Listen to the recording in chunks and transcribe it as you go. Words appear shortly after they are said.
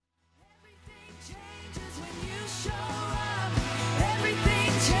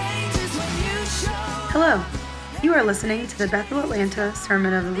Hello, you are listening to the Bethel Atlanta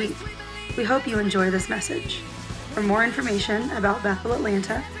Sermon of the Week. We hope you enjoy this message. For more information about Bethel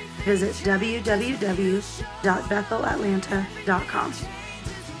Atlanta, visit www.bethelatlanta.com.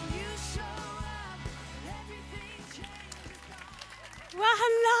 Well,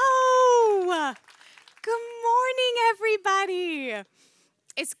 hello. Good morning, everybody.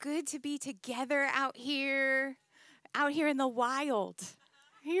 It's good to be together out here in the wild.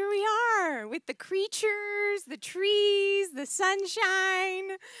 Here we are with the creatures, the trees, the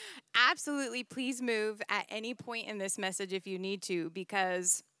sunshine. Absolutely, please move at any point in this message if you need to,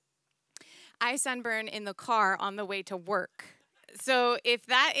 because I sunburn in the car on the way to work. So if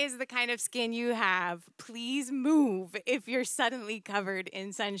that is the kind of skin you have, please move if you're suddenly covered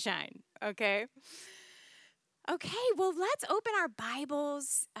in sunshine, okay? Okay, well, let's open our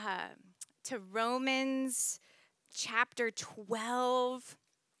Bibles to Romans chapter 12.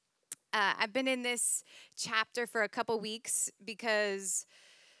 I've been in this chapter for a couple weeks because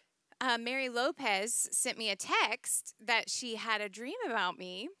Mary Lopez sent me a text that she had a dream about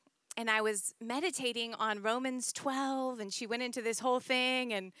me, and I was meditating on Romans 12, and she went into this whole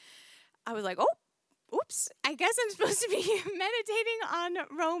thing, and I was like, oh, oops, I guess I'm supposed to be meditating on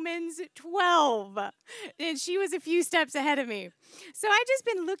Romans 12. And she was a few steps ahead of me. So I've just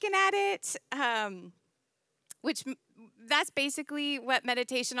been looking at it, which that's basically what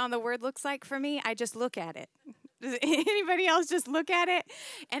meditation on the word looks like for me. I just look at it. Does anybody else just look at it?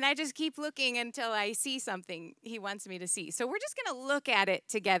 And I just keep looking until I see something he wants me to see. So we're just going to look at it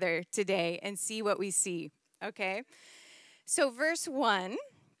together today and see what we see, okay? So verse 1,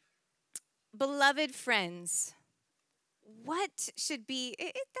 beloved friends, what should be,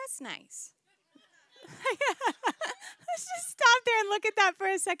 that's nice. Let's just stop there and look at that for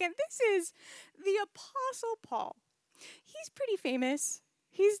a second. This is the Apostle Paul. He's pretty famous.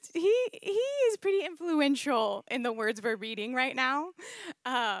 He is pretty influential in the words we're reading right now.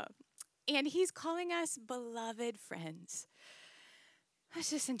 And he's calling us beloved friends. Let's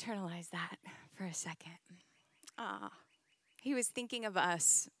just internalize that for a second. He was thinking of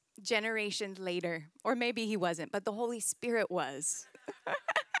us generations later, or maybe he wasn't, but the Holy Spirit was.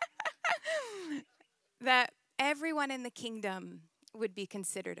 That everyone in the kingdom would be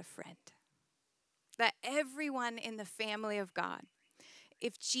considered a friend. That everyone in the family of God,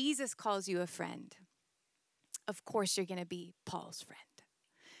 if Jesus calls you a friend, of course you're going to be Paul's friend.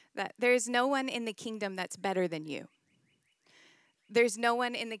 That there's no one in the kingdom that's better than you. There's no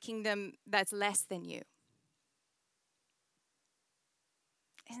one in the kingdom that's less than you.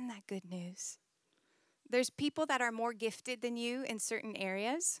 Isn't that good news? There's people that are more gifted than you in certain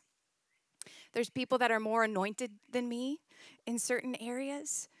areas. There's people that are more anointed than me in certain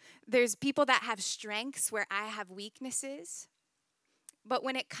areas. There's people that have strengths where I have weaknesses. But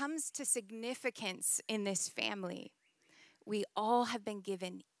when it comes to significance in this family, we all have been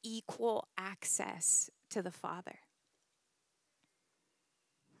given equal access to the Father.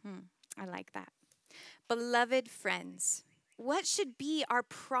 I like that. Beloved friends, what should be our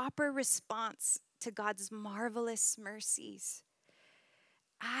proper response to God's marvelous mercies?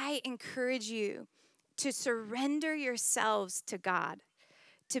 I encourage you to surrender yourselves to God,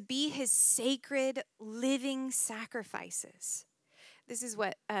 to be his sacred living sacrifices. This is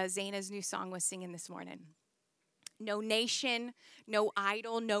what Zaina's new song was singing this morning. No nation, no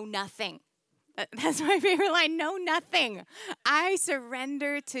idol, no nothing. That's my favorite line. No nothing. I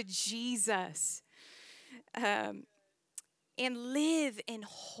surrender to Jesus and live in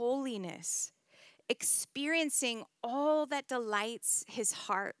holiness, experiencing all that delights his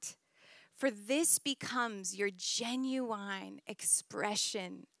heart. For this becomes your genuine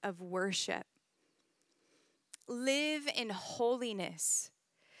expression of worship. Live in holiness,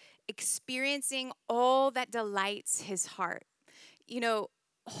 experiencing all that delights his heart. You know,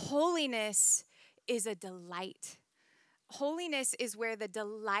 holiness is a delight. Holiness is where the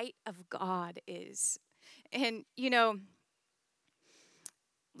delight of God is. And, you know,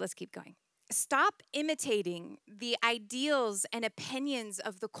 let's keep going. Stop imitating the ideals and opinions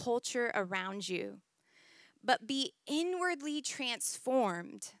of the culture around you, but be inwardly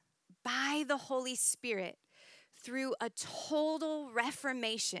transformed by the Holy Spirit through a total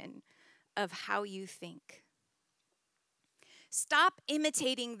reformation of how you think. Stop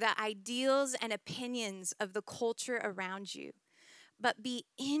imitating the ideals and opinions of the culture around you, but be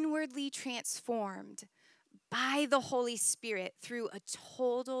inwardly transformed by the Holy Spirit through a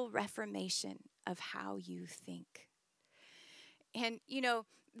total reformation of how you think. And, you know,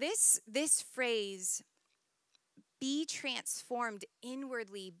 this phrase, be transformed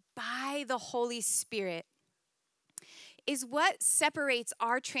inwardly by the Holy Spirit, is what separates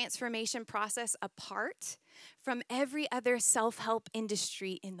our transformation process apart from every other self-help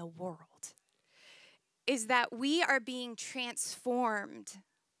industry in the world. Is that we are being transformed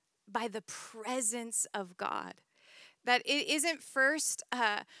by the presence of God. That it isn't first,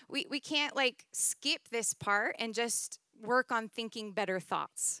 we can't like skip this part and just work on thinking better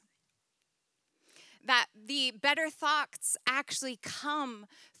thoughts. That the better thoughts actually come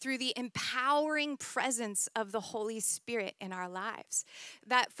through the empowering presence of the Holy Spirit in our lives.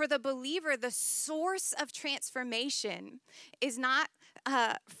 That for the believer, the source of transformation is not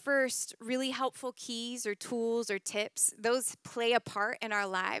first really helpful keys or tools or tips. Those play a part in our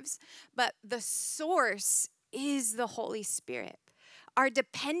lives, but the source is the Holy Spirit. Our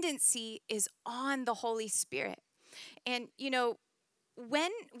dependency is on the Holy Spirit. And, you know,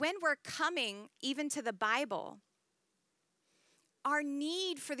 when we're coming even to the Bible, our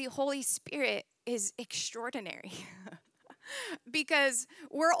need for the Holy Spirit is extraordinary. Because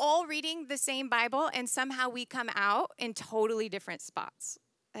we're all reading the same Bible and somehow we come out in totally different spots.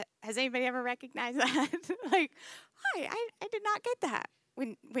 Has anybody ever recognized that? Like, hi, I did not get that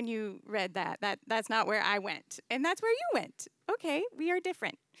when you read that. That's not where I went. And that's where you went. Okay, we are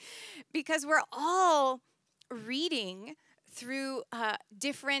different. Because we're all reading through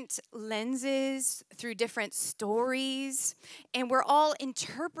different lenses, through different stories, and we're all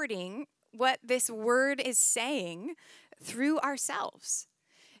interpreting what this word is saying through ourselves.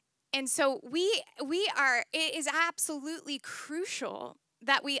 And so it is absolutely crucial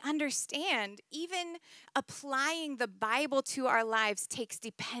that we understand even applying the Bible to our lives takes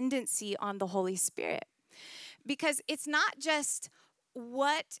dependency on the Holy Spirit. Because it's not just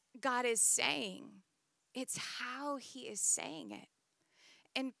what God is saying, it's how he is saying it.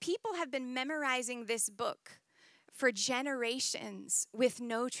 And people have been memorizing this book for generations with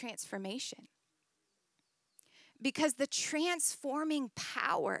no transformation. Because the transforming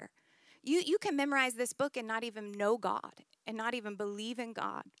power, you can memorize this book and not even know God and not even believe in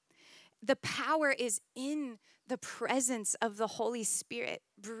God. The power is in the presence of the Holy Spirit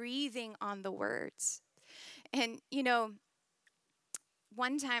breathing on the words. And, you know,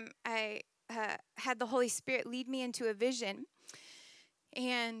 one time I had the Holy Spirit lead me into a vision.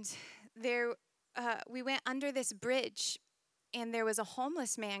 And we went under this bridge, and there was a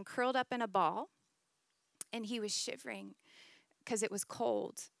homeless man curled up in a ball, and he was shivering because it was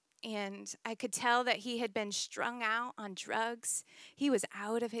cold. And I could tell that he had been strung out on drugs. He was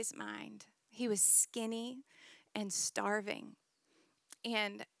out of his mind. He was skinny and starving.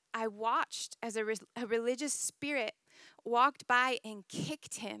 And I watched as a religious spirit walked by and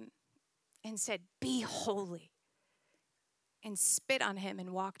kicked him and said, "Be holy," and spit on him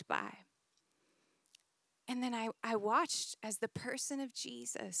and walked by. And then I watched as the person of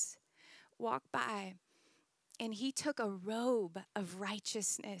Jesus walked by, and he took a robe of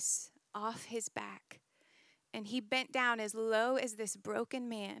righteousness off his back, and he bent down as low as this broken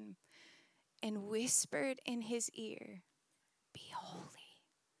man and whispered in his ear, "Be holy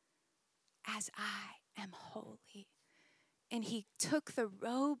as I am holy." And he took the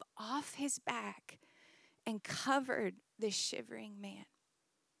robe off his back and covered this shivering man.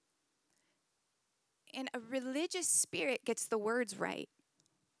 And a religious spirit gets the words right,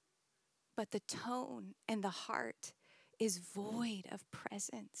 but the tone and the heart is void of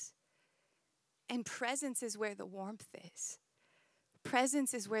presence. And presence is where the warmth is.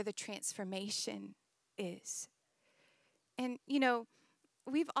 Presence is where the transformation is. And, you know,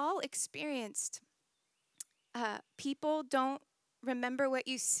 we've all experienced people don't remember what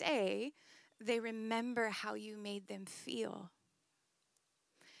you say, they remember how you made them feel.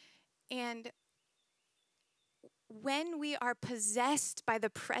 And when we are possessed by the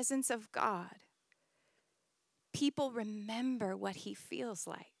presence of God, people remember what he feels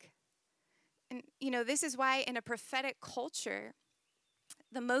like. And, you know, this is why in a prophetic culture,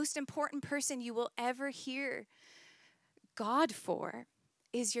 the most important person you will ever hear God for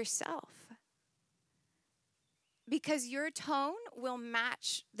is yourself. Because your tone will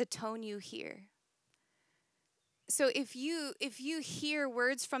match the tone you hear. So if you hear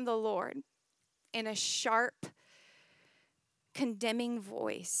words from the Lord in a sharp, condemning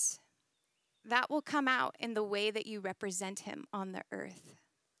voice, that will come out in the way that you represent him on the earth.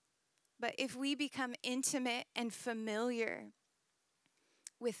 But if we become intimate and familiar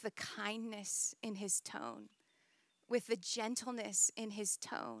with the kindness in his tone, with the gentleness in his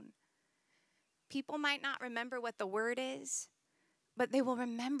tone, people might not remember what the word is, but they will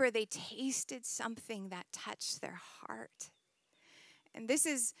remember they tasted something that touched their heart. And this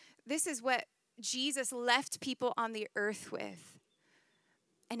is what Jesus left people on the earth with.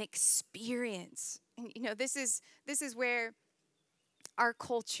 an experience. And this is where our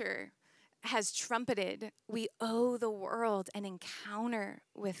culture has trumpeted. We owe the world an encounter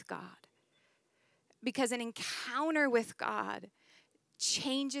with God. Because an encounter with God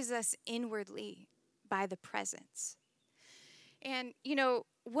changes us inwardly by the presence. And,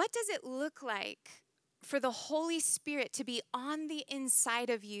 what does it look like for the Holy Spirit to be on the inside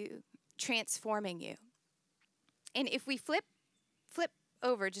of you, transforming you? And if we flip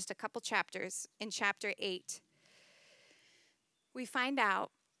over just a couple chapters, in chapter 8, we find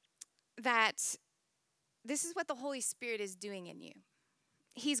out that this is what the Holy Spirit is doing in you.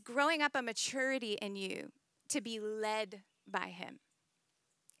 He's growing up a maturity in you to be led by him.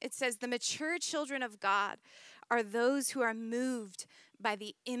 It says, the mature children of God are those who are moved by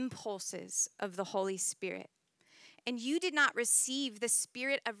the impulses of the Holy Spirit. And you did not receive the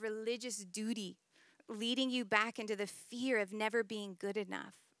spirit of religious duty, leading you back into the fear of never being good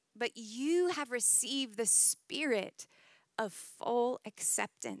enough. But you have received the spirit of full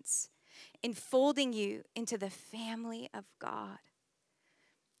acceptance, enfolding you into the family of God.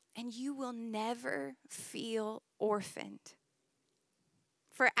 And you will never feel orphaned.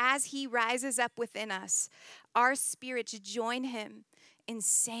 For as he rises up within us, our spirits join him in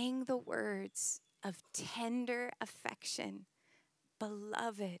saying the words of tender affection,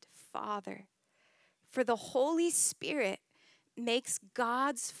 beloved Father. For the Holy Spirit makes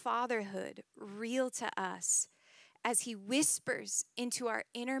God's fatherhood real to us as he whispers into our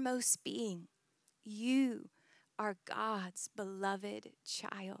innermost being, you are God's beloved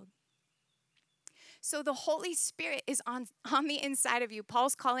child. So the Holy Spirit is on the inside of you.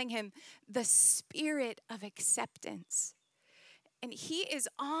 Paul's calling him the spirit of acceptance. And he is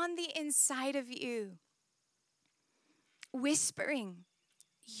on the inside of you, whispering,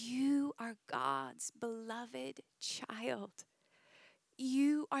 you are God's beloved child.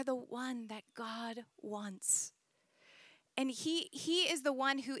 You are the one that God wants. And he is the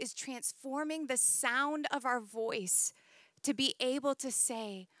one who is transforming the sound of our voice to be able to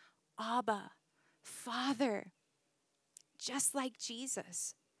say, Abba, Father, just like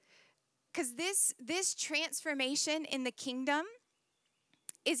Jesus. Because this transformation in the kingdom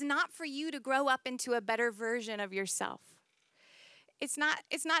is not for you to grow up into a better version of yourself. It's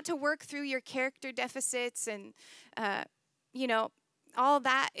not to work through your character deficits and, all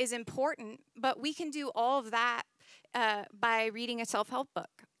that is important, but we can do all of that by reading a self-help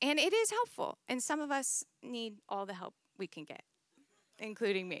book. And it is helpful. And some of us need all the help we can get,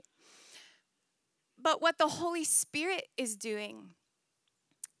 including me. But what the Holy Spirit is doing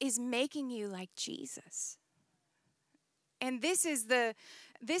is making you like Jesus. And this is the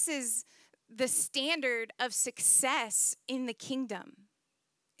standard of success in the kingdom,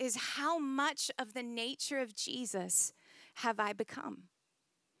 is how much of the nature of Jesus have I become?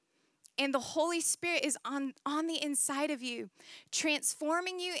 And the Holy Spirit is on the inside of you,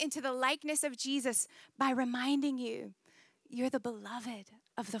 transforming you into the likeness of Jesus by reminding you, you're the beloved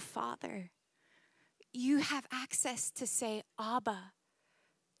of the Father. You have access to say, Abba,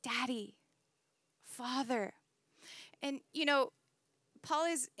 Daddy, Father. And, Paul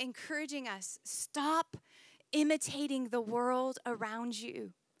is encouraging us, stop imitating the world around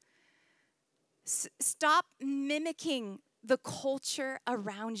you. Stop mimicking the culture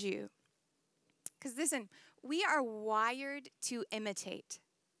around you. Because listen, we are wired to imitate.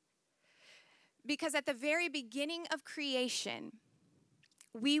 Because at the very beginning of creation,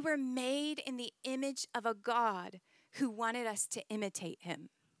 we were made in the image of a God who wanted us to imitate him.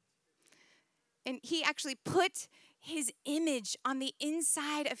 And he actually put his image on the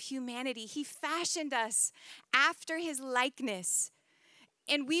inside of humanity. He fashioned us after his likeness.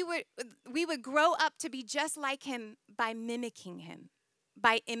 And we would grow up to be just like him by mimicking him,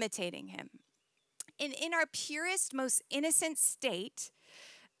 by imitating him. And in our purest, most innocent state,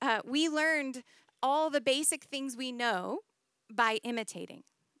 we learned all the basic things we know by imitating.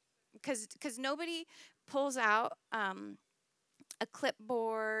 Because nobody pulls out a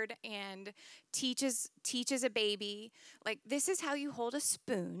clipboard and teaches a baby, like, this is how you hold a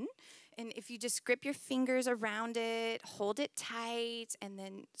spoon. And if you just grip your fingers around it, hold it tight, and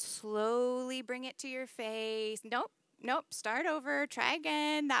then slowly bring it to your face. Nope, start over, try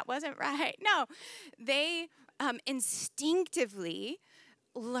again. That wasn't right. No, they instinctively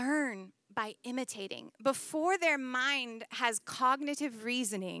learn by imitating. Before their mind has cognitive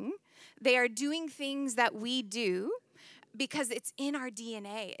reasoning, they are doing things that we do because it's in our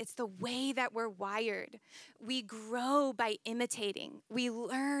DNA. It's the way that we're wired. We grow by imitating. We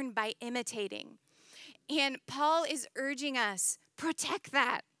learn by imitating. And Paul is urging us, protect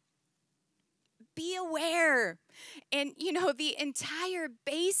that. be aware. And, the entire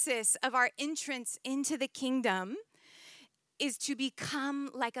basis of our entrance into the kingdom is to become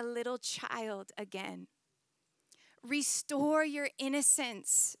like a little child again. Restore your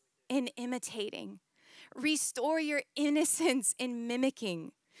innocence in imitating. Restore your innocence in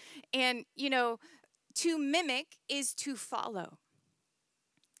mimicking. And, to mimic is to follow.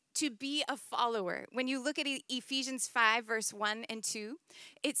 To be a follower. When you look at Ephesians 5, verse 1 and 2,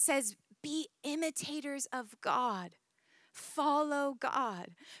 it says, be imitators of God. Follow God.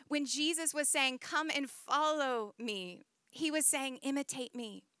 When Jesus was saying, come and follow me, he was saying, imitate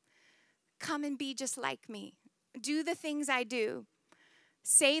me. Come and be just like me. Do the things I do.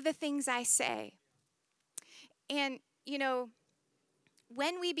 Say the things I say. And,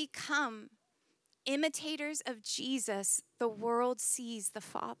 when we become imitators of Jesus, the world sees the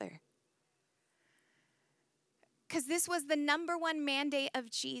Father. Because this was the number one mandate of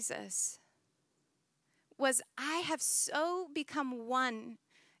Jesus, was I have so become one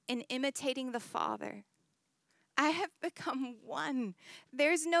in imitating the Father. I have become one.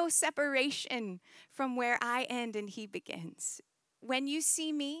 There's no separation from where I end and he begins. When you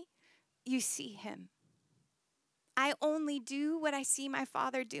see me, you see him. I only do what I see my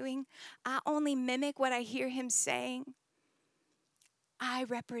Father doing. I only mimic what I hear him saying. I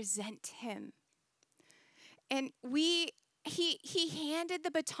represent him. And he handed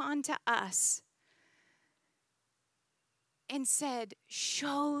the baton to us and said,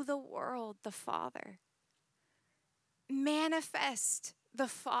 show the world the Father. Manifest the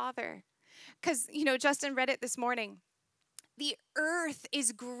Father. Because, Justin read it this morning. The earth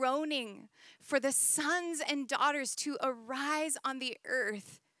is groaning for the sons and daughters to arise on the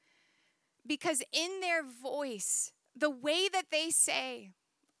earth, because in their voice, the way that they say,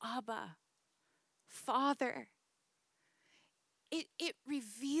 Abba, Father, it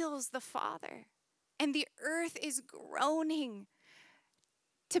reveals the Father. And the earth is groaning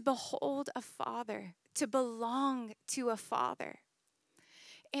to behold a Father, to belong to a Father.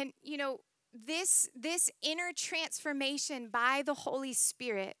 And, this inner transformation by the Holy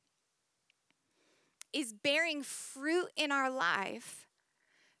Spirit is bearing fruit in our life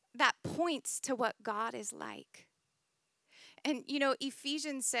that points to what God is like. And,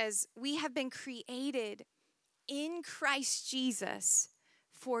 Ephesians says we have been created in Christ Jesus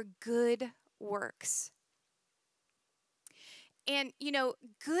for good works. And,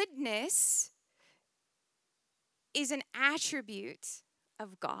 goodness is an attribute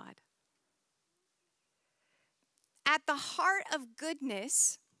of God. At the heart of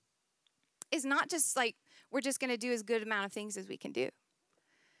goodness is not just like we're just going to do as good amount of things as we can do.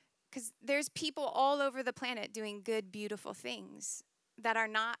 Because there's people all over the planet doing good, beautiful things that are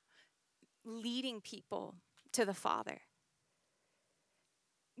not leading people to the Father.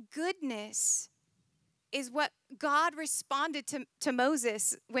 Goodness is what God responded to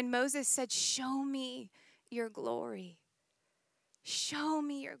Moses when Moses said, show me your glory. Show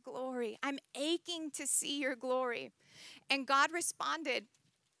me your glory. I'm aching to see your glory. And God responded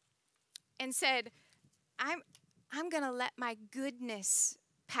and said, I'm going to let my goodness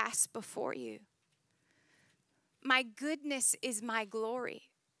pass before you. My goodness is my glory.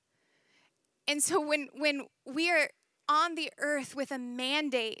 And so when we are on the earth with a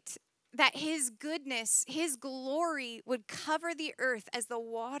mandate that his goodness, his glory would cover the earth as the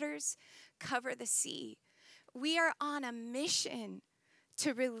waters cover the sea, we are on a mission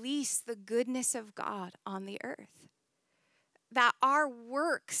to release the goodness of God on the earth. That our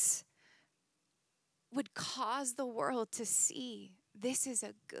works would cause the world to see this is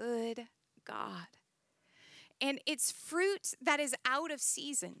a good God. And it's fruit that is out of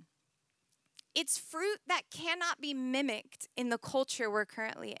season. It's fruit that cannot be mimicked in the culture we're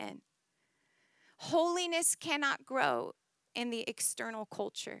currently in. Holiness cannot grow in the external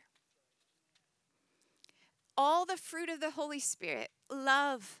culture. All the fruit of the Holy Spirit,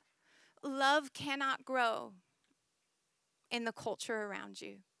 love cannot grow in the culture around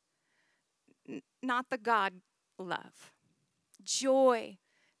you. Not the God love. Joy,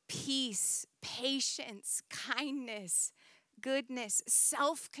 peace, patience, kindness, goodness,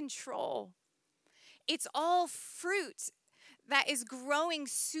 self-control. It's all fruit that is growing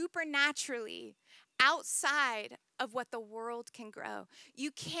supernaturally outside of what the world can grow.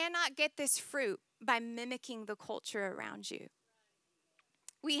 You cannot get this fruit by mimicking the culture around you.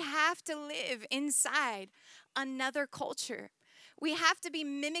 We have to live inside another culture. We have to be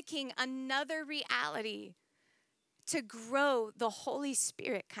mimicking another reality to grow the Holy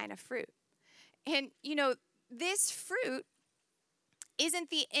Spirit kind of fruit. And, this fruit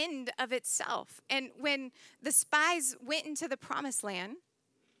isn't the end of itself. And when the spies went into the promised land,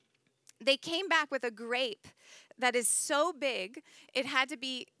 They came back with a grape that is so big, it had to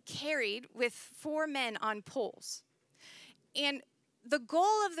be carried with 4 men on poles. And the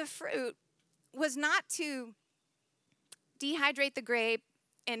goal of the fruit was not to dehydrate the grape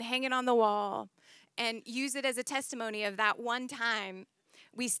and hang it on the wall and use it as a testimony of that one time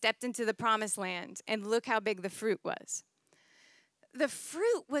we stepped into the promised land and look how big the fruit was. The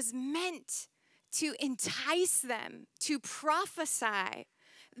fruit was meant to entice them, to prophesy,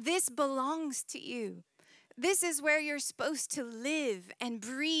 this belongs to you. This is where you're supposed to live and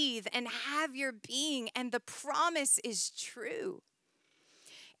breathe and have your being, and the promise is true.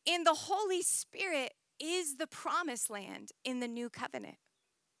 And the Holy Spirit is the promised land in the new covenant.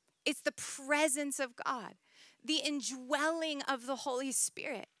 It's the presence of God, the indwelling of the Holy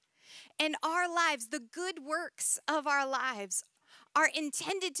Spirit. And our lives, the good works of our lives, are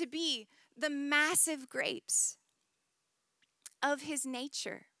intended to be the massive grapes of his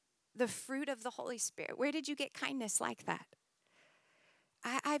nature, the fruit of the Holy Spirit. Where did you get kindness like that?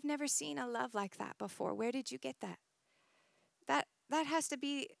 I've never seen a love like that before. Where did you get that? That has to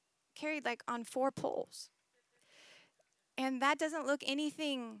be carried like on 4 poles. And that doesn't look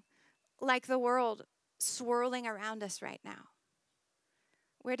anything like the world swirling around us right now.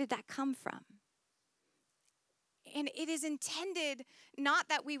 Where did that come from? And it is intended not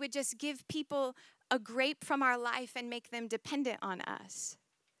that we would just give people a grape from our life and make them dependent on us,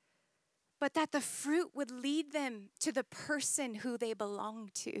 but that the fruit would lead them to the person who they belong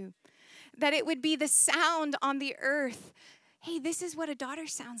to. That it would be the sound on the earth. Hey, this is what a daughter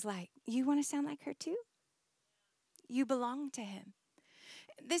sounds like. You want to sound like her too? You belong to him.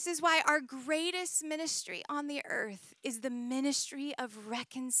 This is why our greatest ministry on the earth is the ministry of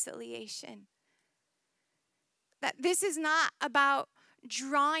reconciliation. That this is not about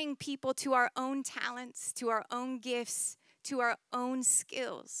drawing people to our own talents, to our own gifts, to our own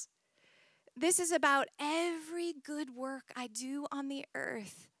skills. This is about every good work I do on the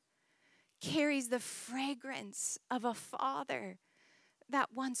earth carries the fragrance of a father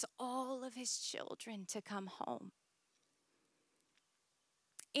that wants all of his children to come home.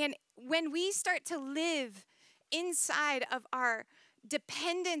 And when we start to live inside of our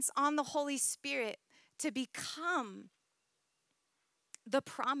dependence on the Holy Spirit to become the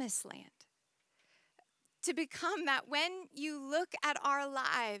promised land, to become that when you look at our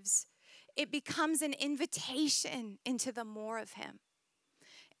lives, it becomes an invitation into the more of him.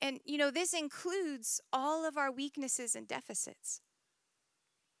 And, this includes all of our weaknesses and deficits.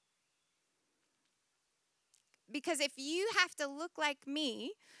 Because if you have to look like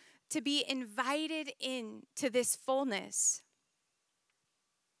me to be invited into this fullness,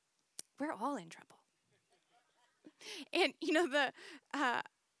 we're all in trouble. And,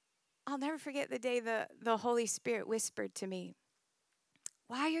 I'll never forget the day the Holy Spirit whispered to me,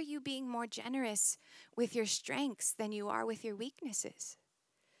 why are you being more generous with your strengths than you are with your weaknesses?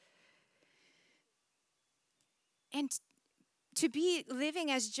 And to be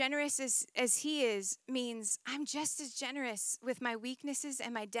living as generous as he is means I'm just as generous with my weaknesses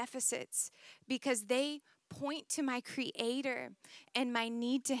and my deficits because they point to my Creator and my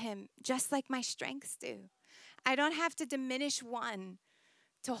need to him, just like my strengths do. I don't have to diminish one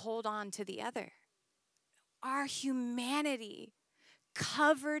to hold on to the other. Our humanity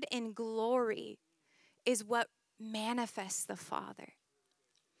covered in glory is what manifests the Father.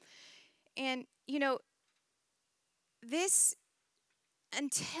 And, this,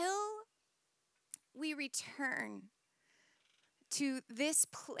 until we return to this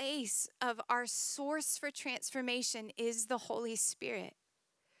place of our source for transformation is the Holy Spirit,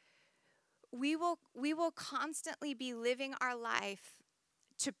 we will constantly be living our life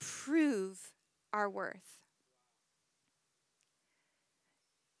to prove our worth.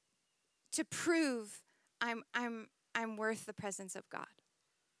 To prove I'm worth the presence of God.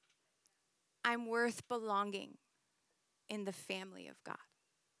 I'm worth belonging in the family of God.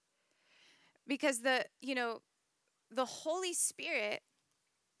 Because the Holy Spirit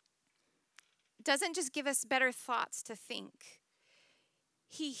doesn't just give us better thoughts to think.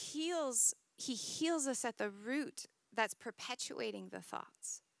 He heals us at the root that's perpetuating the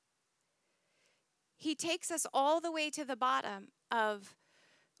thoughts. He takes us all the way to the bottom of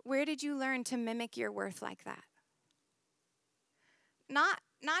where did you learn to mimic your worth like that? Not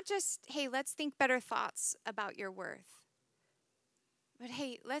just, hey, let's think better thoughts about your worth. But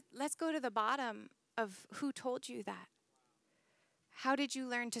hey, let's go to the bottom of who told you that. How did you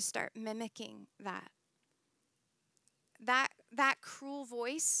learn to start mimicking that? That cruel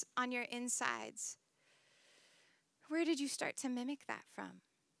voice on your insides, where did you start to mimic that from?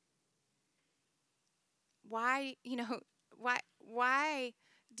 Why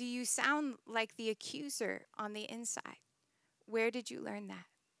Do you sound like the accuser on the inside? Where did you learn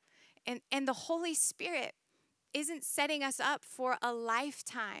that? And the Holy Spirit isn't setting us up for a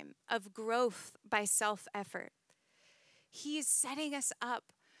lifetime of growth by self-effort. He is setting us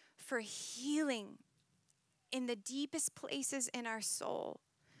up for healing in the deepest places in our soul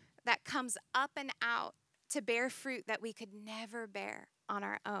that comes up and out to bear fruit that we could never bear on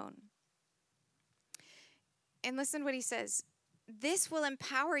our own. And listen to what he says. This will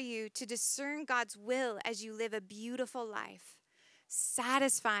empower you to discern God's will as you live a beautiful life,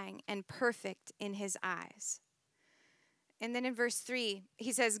 satisfying and perfect in his eyes. And then in verse 3,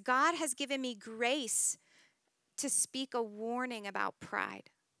 he says, God has given me grace to speak a warning about pride.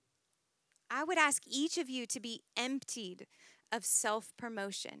 I would ask each of you to be emptied of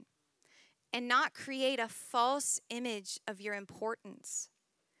self-promotion and not create a false image of your importance.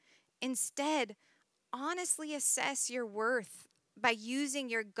 Instead, honestly assess your worth by using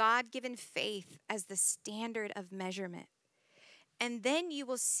your God-given faith as the standard of measurement. And then you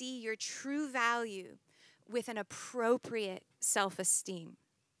will see your true value with an appropriate self-esteem.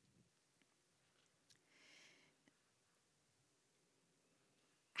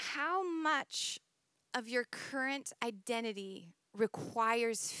 How much of your current identity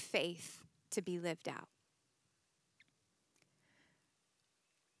requires faith to be lived out?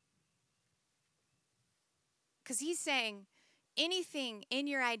 Because he's saying anything in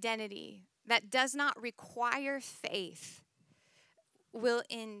your identity that does not require faith will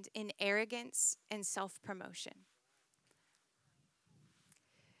end in arrogance and self-promotion.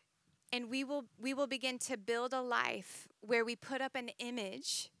 And we will begin to build a life where we put up an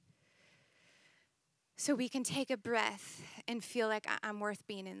image so we can take a breath and feel like I'm worth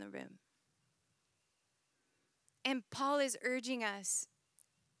being in the room. And Paul is urging us,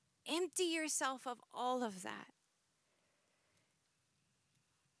 empty yourself of all of that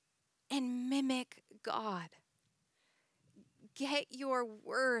and mimic God. Get your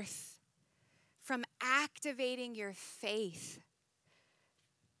worth from activating your faith.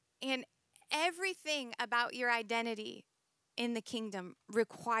 And everything about your identity in the kingdom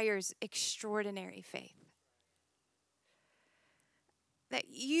requires extraordinary faith. That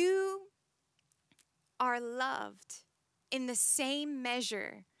you are loved in the same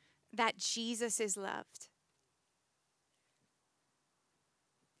measure that Jesus is loved.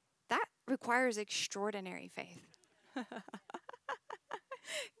 That requires extraordinary faith.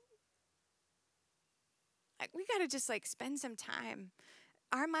 We got to just spend some time.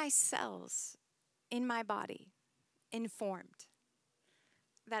 Are my cells in my body informed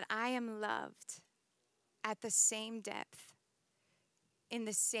that I am loved at the same depth, in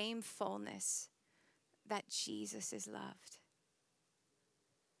the same fullness that Jesus is loved?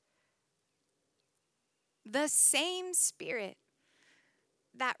 The same Spirit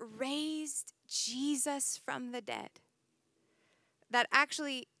that raised Jesus from the dead, that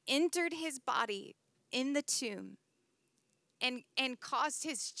actually entered his body in the tomb and caused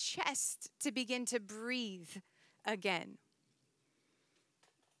his chest to begin to breathe again.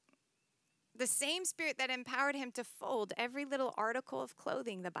 The same Spirit that empowered him to fold every little article of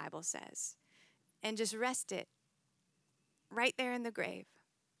clothing, the Bible says, and just rest it right there in the grave.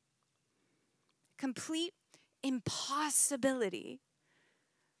 Complete impossibility.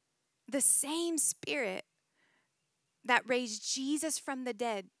 The same Spirit that raised Jesus from the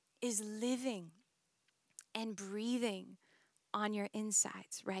dead is living and breathing on your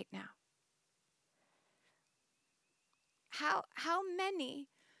insides right now. How many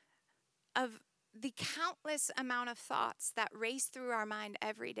of the countless amount of thoughts that race through our mind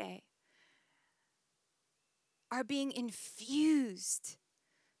every day are being infused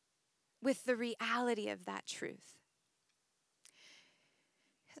with the reality of that truth?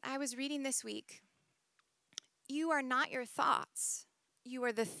 I was reading this week, you are not your thoughts, you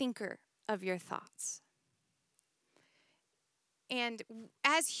are the thinker of your thoughts. And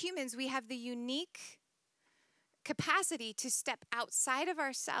as humans, we have the unique capacity to step outside of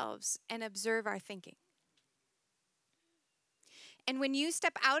ourselves and observe our thinking. And when you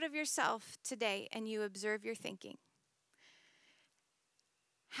step out of yourself today and you observe your thinking,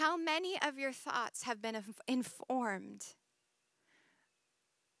 how many of your thoughts have been informed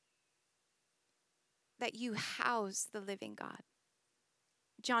that you house the living God?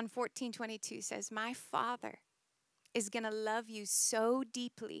 John 14:22 says, my Father is going to love you so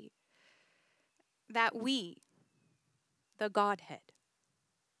deeply that we, the Godhead,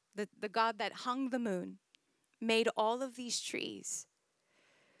 the God that hung the moon, made all of these trees,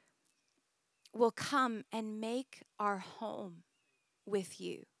 will come and make our home with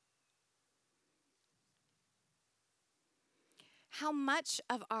you. how much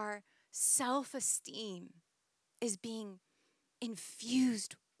of our self-esteem is being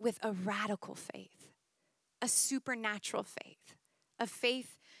infused with a radical faith, a supernatural faith, a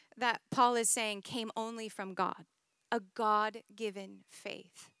faith that Paul is saying came only from God, a God-given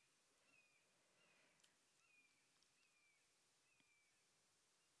faith.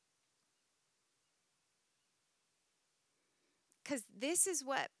 Because this is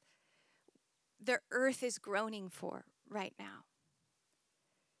what the earth is groaning for right now,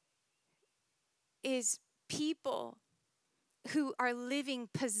 is people who are living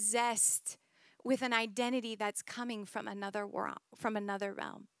possessed with an identity that's coming from another world, from another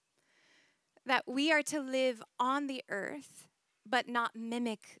realm. That we are to live on the earth, but not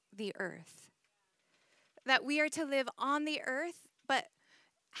mimic the earth. That we are to live on the earth, but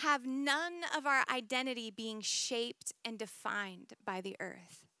have none of our identity being shaped and defined by the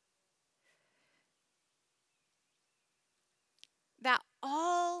earth. That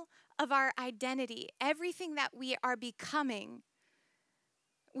all of our identity, everything that we are becoming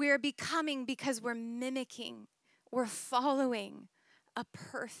because we're mimicking, we're following a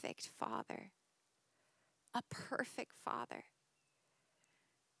perfect Father. A perfect Father.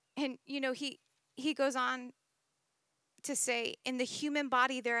 And, he goes on to say, in the human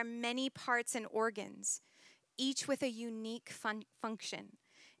body, there are many parts and organs, each with a unique function.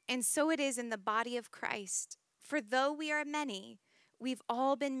 And so it is in the body of Christ. For though we are many, we've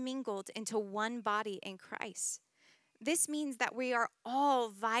all been mingled into one body in Christ. This means that we are all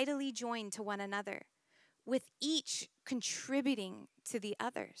vitally joined to one another, with each contributing to the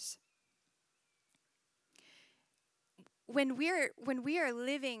others. When we are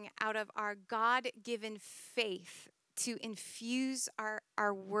living out of our God-given faith to infuse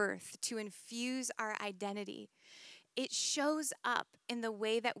our worth, to infuse our identity, it shows up in the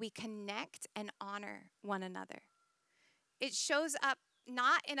way that we connect and honor one another. It shows up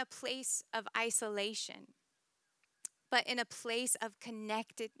not in a place of isolation, but in a place of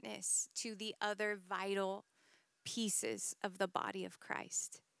connectedness to the other vital pieces of the body of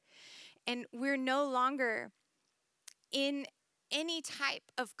Christ. And we're no longer in any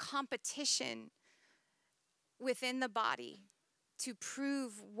type of competition within the body to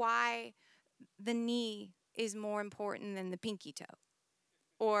prove why the knee is more important than the pinky toe,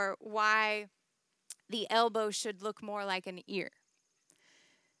 or why the elbow should look more like an ear.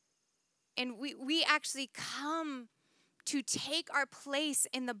 And we actually come to take our place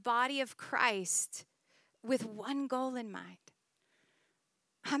in the body of Christ with one goal in mind.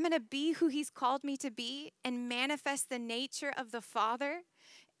 I'm going to be who he's called me to be and manifest the nature of the Father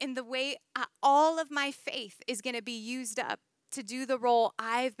in the way all of my faith is going to be used up to do the role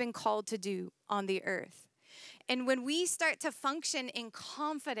I've been called to do on the earth. And when we start to function in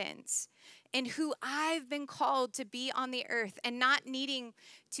confidence in who I've been called to be on the earth and not needing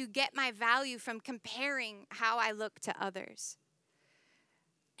to get my value from comparing how I look to others,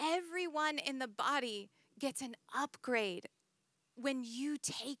 everyone in the body gets an upgrade when you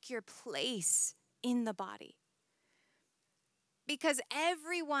take your place in the body. Because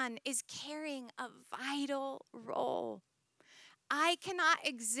everyone is carrying a vital role. I cannot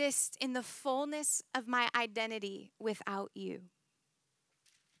exist in the fullness of my identity without you.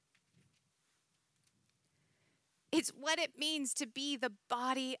 It's what it means to be the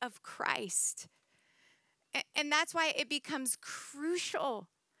body of Christ. And that's why it becomes crucial.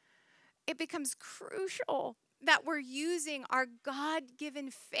 It becomes crucial that we're using our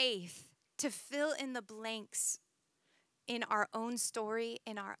God-given faith to fill in the blanks in our own story,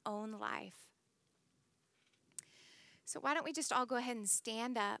 in our own life. So why don't we just all go ahead and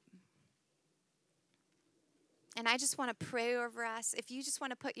stand up? And I just want to pray over us. If you just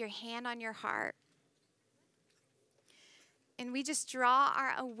want to put your hand on your heart. And we just draw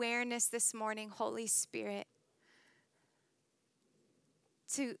our awareness this morning, Holy Spirit,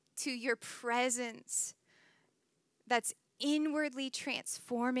 to your presence that's inwardly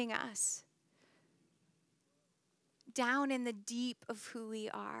transforming us down in the deep of who we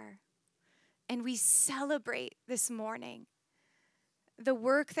are. And we celebrate this morning the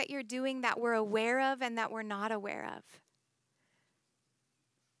work that you're doing that we're aware of and that we're not aware of.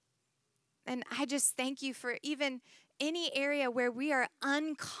 And I just thank you for even any area where we are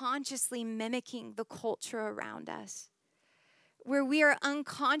unconsciously mimicking the culture around us, where we are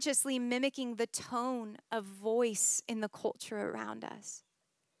unconsciously mimicking the tone of voice in the culture around us.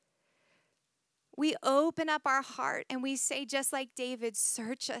 We open up our heart and we say, just like David,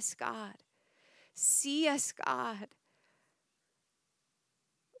 search us, God. See us, God.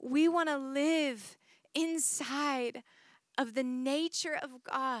 We want to live inside of the nature of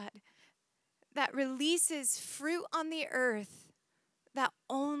God that releases fruit on the earth that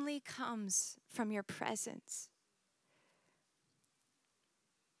only comes from your presence.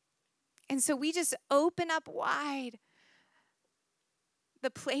 And so we just open up wide the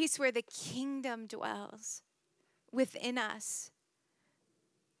place where the kingdom dwells within us.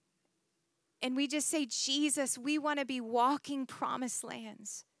 And we just say, Jesus, we want to be walking promised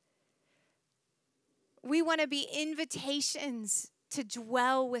lands. We want to be invitations to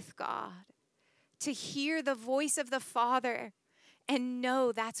dwell with God, to hear the voice of the Father and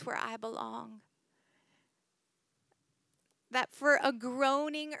know that's where I belong. That for a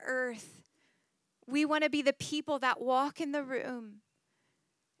groaning earth, we want to be the people that walk in the room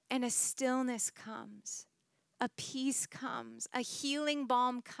and a stillness comes, a peace comes, a healing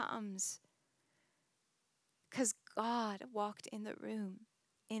balm comes. Because God walked in the room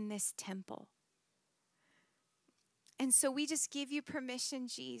in this temple. And so we just give you permission,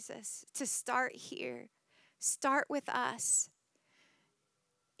 Jesus, to start here. Start with us.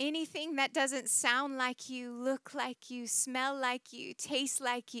 Anything that doesn't sound like you, look like you, smell like you, taste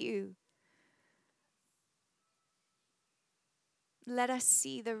like you, let us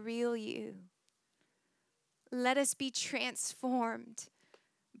see the real you. Let us be transformed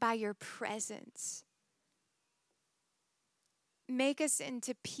by your presence. Make us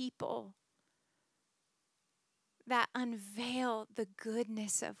into people that unveil the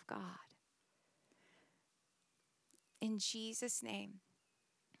goodness of God. In Jesus' name,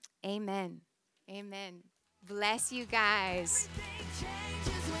 amen. Amen. Bless you guys.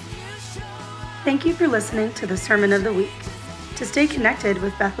 Thank you for listening to the Sermon of the Week. To stay connected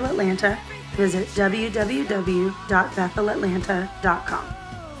with Bethel Atlanta, visit www.bethelatlanta.com.